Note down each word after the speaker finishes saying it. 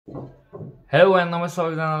Hello and नमस्ते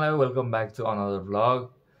सबैजनालाई welcome back to another vlog.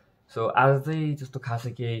 So आज चाहिँ त्यस्तो खासै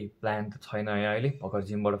केही प्लान त छैन है। अहिले भर्खर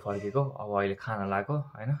जिमबाट फर्केको, अब अहिले खाना लगाएको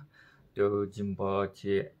होइन। त्यो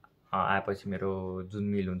जिमपछि आएपछि मेरो जुन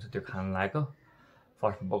मिल हुन्छ त्यो खाना लगाएको।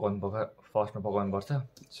 फर्स्टमा पकाउनुपर्छ।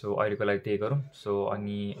 सो अहिलेको लागि त्यही गरौँ। सो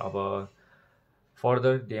अनि अब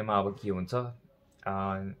फर्दर डेमा अब के हुन्छ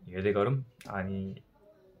हेर्दै गरौँ, अनि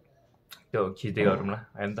त्यो खिच्दै गरौँ ल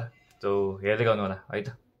होइन त। सो हेर्दै गर्नु होला है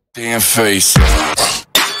त।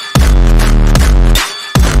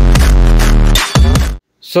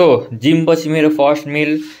 सो जिम पछि मेरो फर्स्ट मिल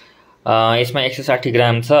यसमा 160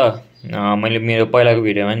 ग्राम छ। मैले मेरो पहिलाको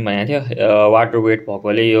भिडियोमा पनि भनेको थियो, वाटर वेट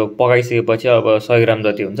भएकोले यो पकाइसकेपछि अब 100 ग्राम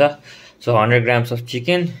जति हुन्छ। सो 100 ग्राम्स अफ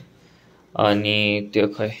चिकन, अनि त्यो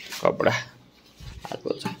खै कपडा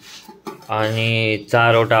हाल्को छ, अनि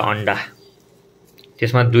 4वटा अन्डा,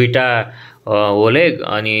 त्यसमा 2टा होल एग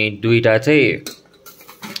अनि 2टा चाहिँ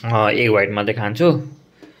एग वाइट मात्रै खान्छु।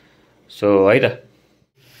 सो है त।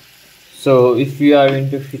 So if you are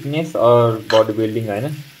into fitness or body building होइन,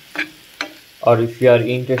 or if you are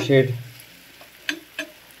interested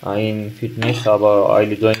in fitness, अब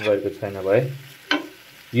अहिले जोइन गरेको छैन भए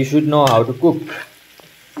you should know how to cook.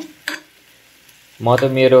 म त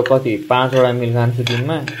मेरो कति 5वटा मिल खान्छु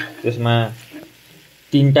दिनमा, त्यसमा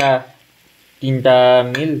 3टा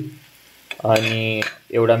मिल अनि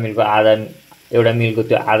एउटा मिलको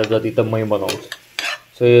त्यो आधा जति त मै बनाउँछु।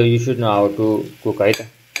 So you should know how to cook है त।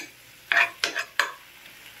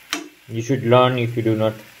 You should learn if you do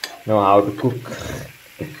not know how to cook.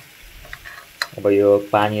 अब यो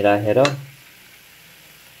पानी राखेर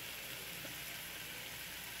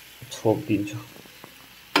छोपिदिन्छु।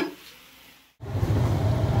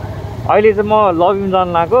 अहिले चाहिँ म लभिङ जान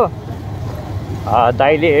लागेको।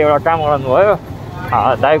 दाइले एउटा काम गराउनु भयो,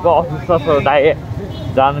 दाइको अफिस छ। सो दाइ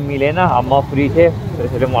जानु मिलेन, अब म फ्री थिएँ,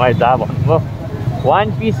 त्यसैले मलाई जा भन्नुभयो। 1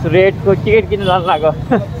 पिस रेडको टिकट किन्न जानु लाग्यो।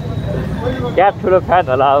 क्या ठुलो फ्यान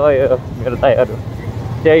होला अब यो मेरो दाइहरू,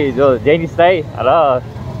 त्यही जो जेनिस दाइ र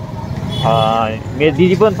मेरो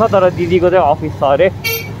दिदी पनि छ, तर दिदीको चाहिँ अफिस छ अरे,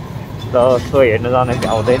 त सो हेर्न जान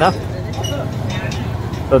आउँदैन।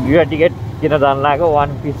 सो 2टा टिकट किन जानु लाग्यो,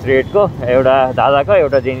 1 पिस रेडको, एउटा दादाको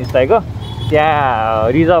एउटा जेनिस दाइको।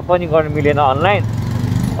 त्यहाँ रिजर्भ पनि गर्नु मिलेन अनलाइन,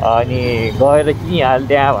 अनि गएर किनिहाल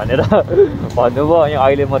त्यहाँ भनेर भन्नुभयो। अनि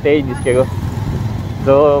अहिले म त्यही निस्केको।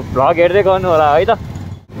 सो भ्लग हेर्दै गर्नु होला है त।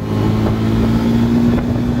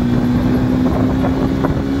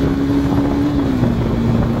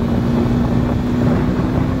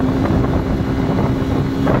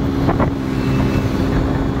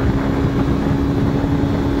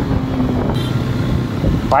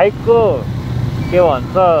 बाइकको के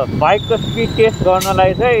भन्छ, बाइकको स्पिड टेस्ट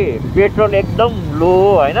गर्नलाई चाहिँ पेट्रोल एकदम लो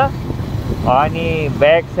होइन, अनि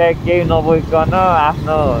ब्याग स्याग केही नबोइकन,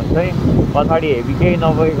 आफ्नो चाहिँ पछाडि हेभी केही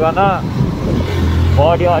नबोइकन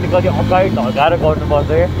बडी अलिकति अगाडि ढल्काएर गर्नुपर्छ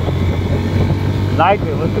क्या। लाइट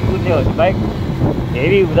भए जस्तो कुद्ने हो बाइक,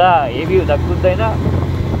 हेभी हुँदा कुद्दैन।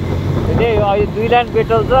 त्यही अहिले 2 लाइन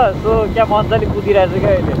पेट्रोल छ। सो क्या मजाले कुदिरहेको छ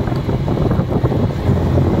क्या अहिले।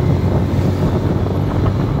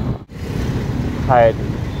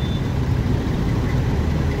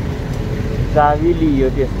 चाबी लियो,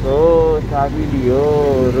 त्यसको चाबी लियो,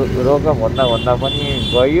 रोक भन्दा पनि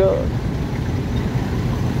गयो,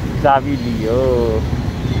 चाबी लियो।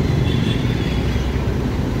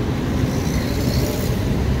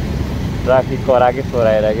 ट्राफिक कराएकै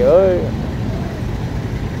सोराइराख्यो।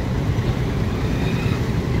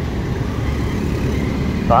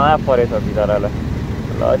 तनाव परेछ बिचरालाई,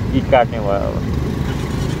 ल चिट काट्ने भयो। अब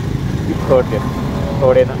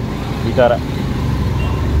छोडेन बिचरा।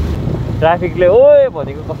 ट्राफिकले ओए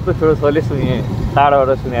भनेको कस्तो ठुलो सोले सुने,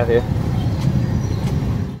 टाढोबाट सुनेको थिएँ।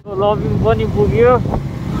 लभिङ पनि पुग्यो,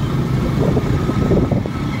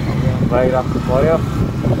 बाइक राख्नु पर्यो,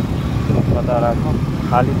 कता राख्नु,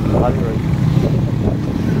 खाली भयो।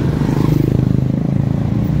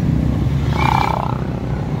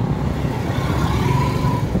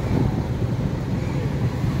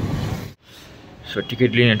 सो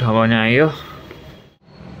टिकट लिने ठाउँमा पनि आयो।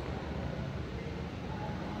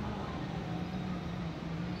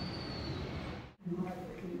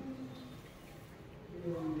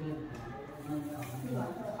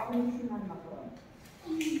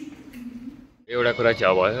 एउटा कुरा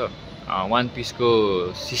चाहिँ भयो, 1 पिसको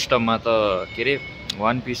सिस्टममा त के अरे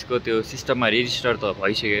 1 पिसको त्यो सिस्टममा रेजिस्टर त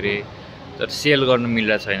भइसक्यो अरे, तर सेल गर्नु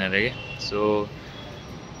मिल्दा छैन अरे कि। सो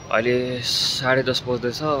अहिले 10:30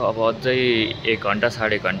 बज्दैछ। अब अझै 1 घन्टा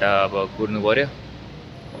 1.5 घन्टा अब कुर्नु पऱ्यो।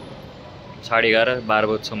 11:30 12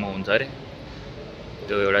 बजीसम्म हुन्छ अरे।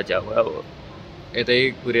 त्यो एउटा चाहिँ अब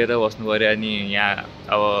यतै कुरेर बस्नु पऱ्यो। अनि यहाँ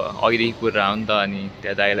अब अघिदेखि कुरेर हो नि त, अनि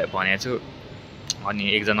त्यहाँ दाइलाई भनेको छु। अनि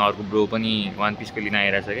एकजना अर्को ब्रो पनि वान पिसको लिन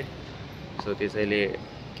आइरहेछ कि। सो त्यसैले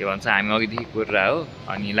के भन्छ हामी अघिदेखि कुरेर हो,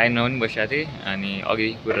 अनि लाइनमा पनि बसिरहेको थिएँ। अनि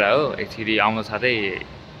अघिदेखि कुरेर हो, एकचोटि आउनु साथै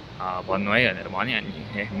भन्नु है भनेर भने।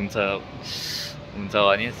 अनि हुन्छ हुन्छ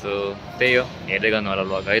भने। सो त्यही हो, हेर्दै गर्नु होला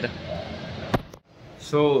ब्लग है त।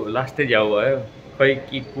 सो लास्टै झ्याउ भयो, खै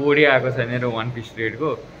कि कोडै आएको छैन र वान पिस रेडको।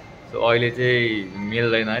 सो अहिले चाहिँ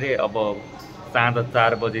मिल्दैन अरे। अब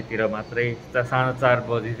 4:30 बजेतिर मात्रै, 4:30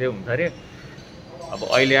 बजी चाहिँ हुन्छ अरे। अब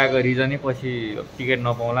अहिले आएको रिजनै पछि टिकट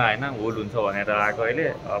नपाउँला होइन, होल्ड हुन्छ भनेर आएको अहिले।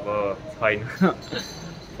 अब छैन।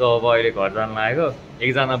 सो अब अहिले घर जान लागेको।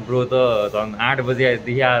 एकजना ब्रो त झन् 8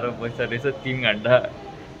 बजीदेखि आएर बसिरहेछ, 3 घन्टा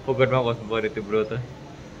फोकटमा बस्नु पऱ्यो त्यो ब्रो त।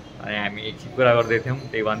 अनि हामी एकछिन कुरा गर्दै थियौँ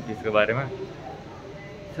त्यही वान पिसको बारेमा।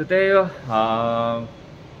 सो त्यही हो।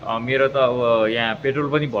 मेरो त अब यहाँ पेट्रोल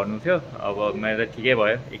पनि भर्नु थियो। अब मेरो त ठिकै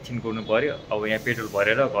भयो, एकछिन कुर्नु पऱ्यो। अब यहाँ पेट्रोल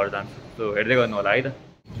भरेर घर जान्छु। सो हेर्दै गर्नु होला है त।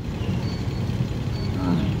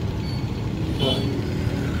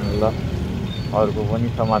 ल अर्को पनि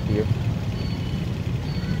समातियो,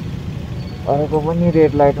 अर्को पनि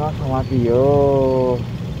रेड लाइटमा समातियो।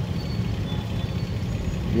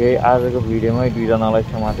 यही आजको भिडियोमै 2 जनालाई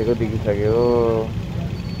समातेको देखिसक्यो।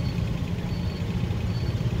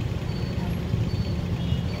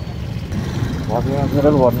 भर्ने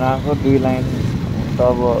पेट्रोल भर्न आएको 2 लाइन त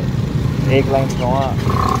अब 1 लाइनसम्म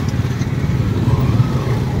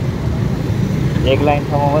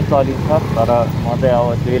पनि चलिन्छ। तर म चाहिँ अब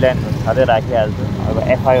 2 लाइन छाँदै राखिहाल्छु। अब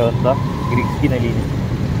एफआई हो नि त, रिक्स किन लिने,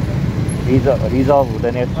 रिजर्भ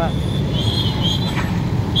हुँदैन यसमा।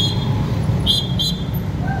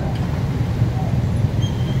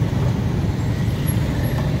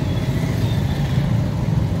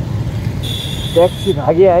 ट्याक्सी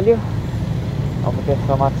भागिहाल्यो, अब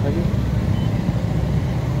त्यसमा मात्र कि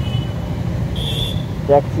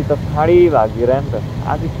ट्याक्सी त फाडी भागिरह्यो नि त।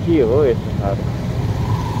 आज के हो यस्तो साह्रो,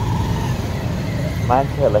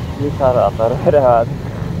 मान्छेहरूलाई के साह्रो हतार भएर आज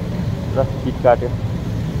ल चिट काट्यो।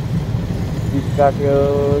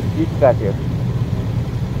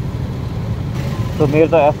 सो मेरो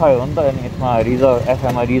त एफआई हो नि त, अनि यसमा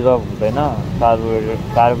एफआईमा रिजर्भ हुँदैन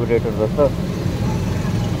कार्बोरेटर जस्तो।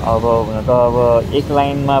 अब हुन त अब 1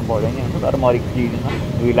 लाइनमा भर्यो नि हुन्छ, तर म रिक्स लिँदिनँ।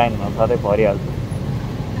 2 लाइनमा सधैँ भरिहाल्छु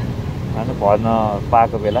होइन, भर्न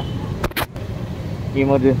पाएको बेला।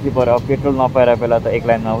 इमर्जेन्सी पऱ्यो, अब पेट्रोल नपाएर बेला त 1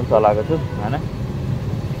 लाइनमा पनि चलाएको छु होइन।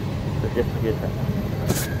 त्यस्तो के छ,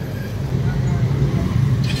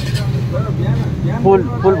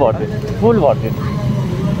 फुल भर्दिनु।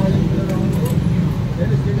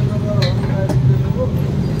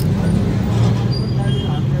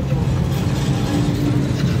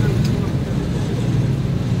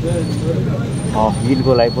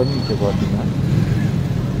 हिलको लागि पनि त्यो गर्दिनँ।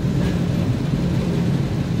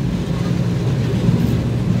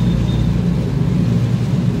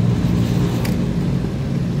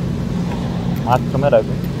 मात्रमै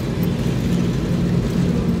राख्छु।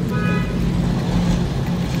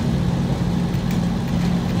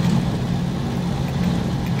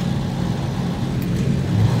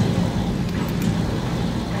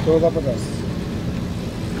 $14.50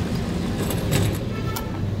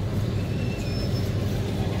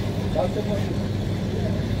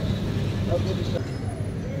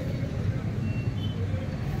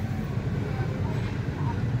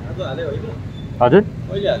 हजुर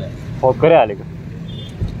भर्खरै हालेको।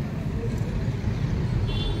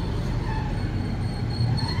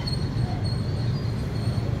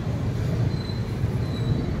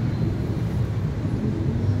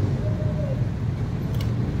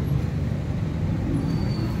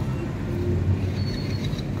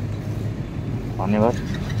 धन्यवाद।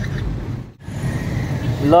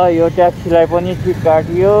 ल यो ट्याक्सीलाई पनि चिट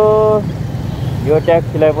काटियो, यो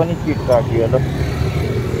ट्याक्सीलाई पनि चिट काटियो। ल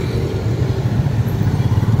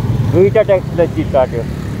दुईटा ट्याक्सीलाई चिट काट्यो।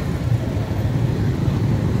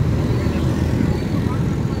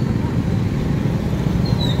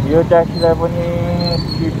 यो ट्याक्सीलाई पनि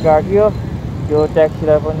चिट काट्यो, त्यो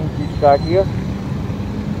ट्याक्सीलाई पनि चिट काट्यो।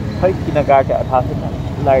 खै किन काट्यो थाहा छैन,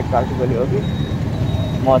 लाइट काटेकोले हो कि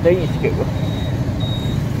म चाहिँ निस्केको।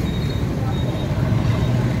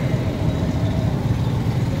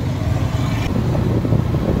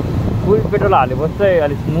 फुल पेट्रोल हालेपछि चाहिँ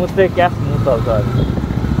अलिक स्मुथ चाहिँ क्या स्मुथ चल्छ।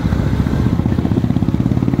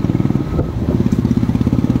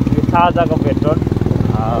 यो साझाको पेट्रोल,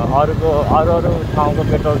 अरू ठाउँको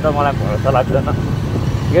पेट्रोल त मलाई भरोसा लाग्दैन।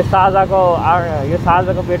 यो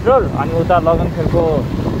साझाको पेट्रोल, अनि उता लगनखेलको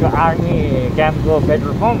त्यो आर्मी क्याम्पको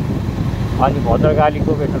पेट्रोल पम्प, अनि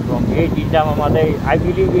भद्रकालीको पेट्रोल पम्प, यही 3टामा मात्रै I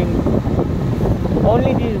believe in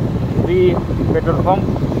only these 3 petrol pump.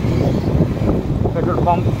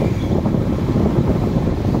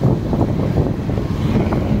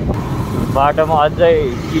 बाटोमा अझै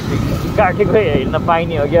किट काटेको हेर्न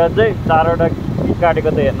पाइने हो कि अझै 4वटा किट काटेको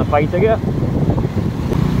त हेर्न पाइसक्यो।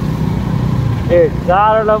 ए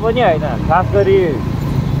 4वटा पनि होइन, खास गरी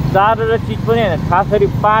 4वटा चिट पनि होइन, खास गरी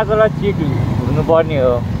 5वटा चिट हुनुपर्ने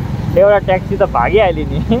हो। एउटा ट्याक्सी त भागिहाल्यो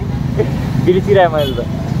नि बिर्सिरहेँ मैले त।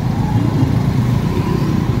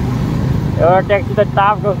 एउटा ट्याक्सी त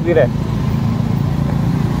टाप ठोकिदिरहेँ।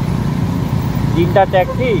 3टा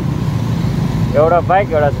ट्याक्सी, एउटा बाइक,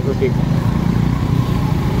 एउटा स्कुटी।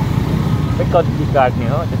 कति काट्ने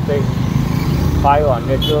हो, त्यस्तै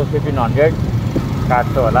 500 to 1500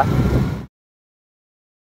 काट्छ होला।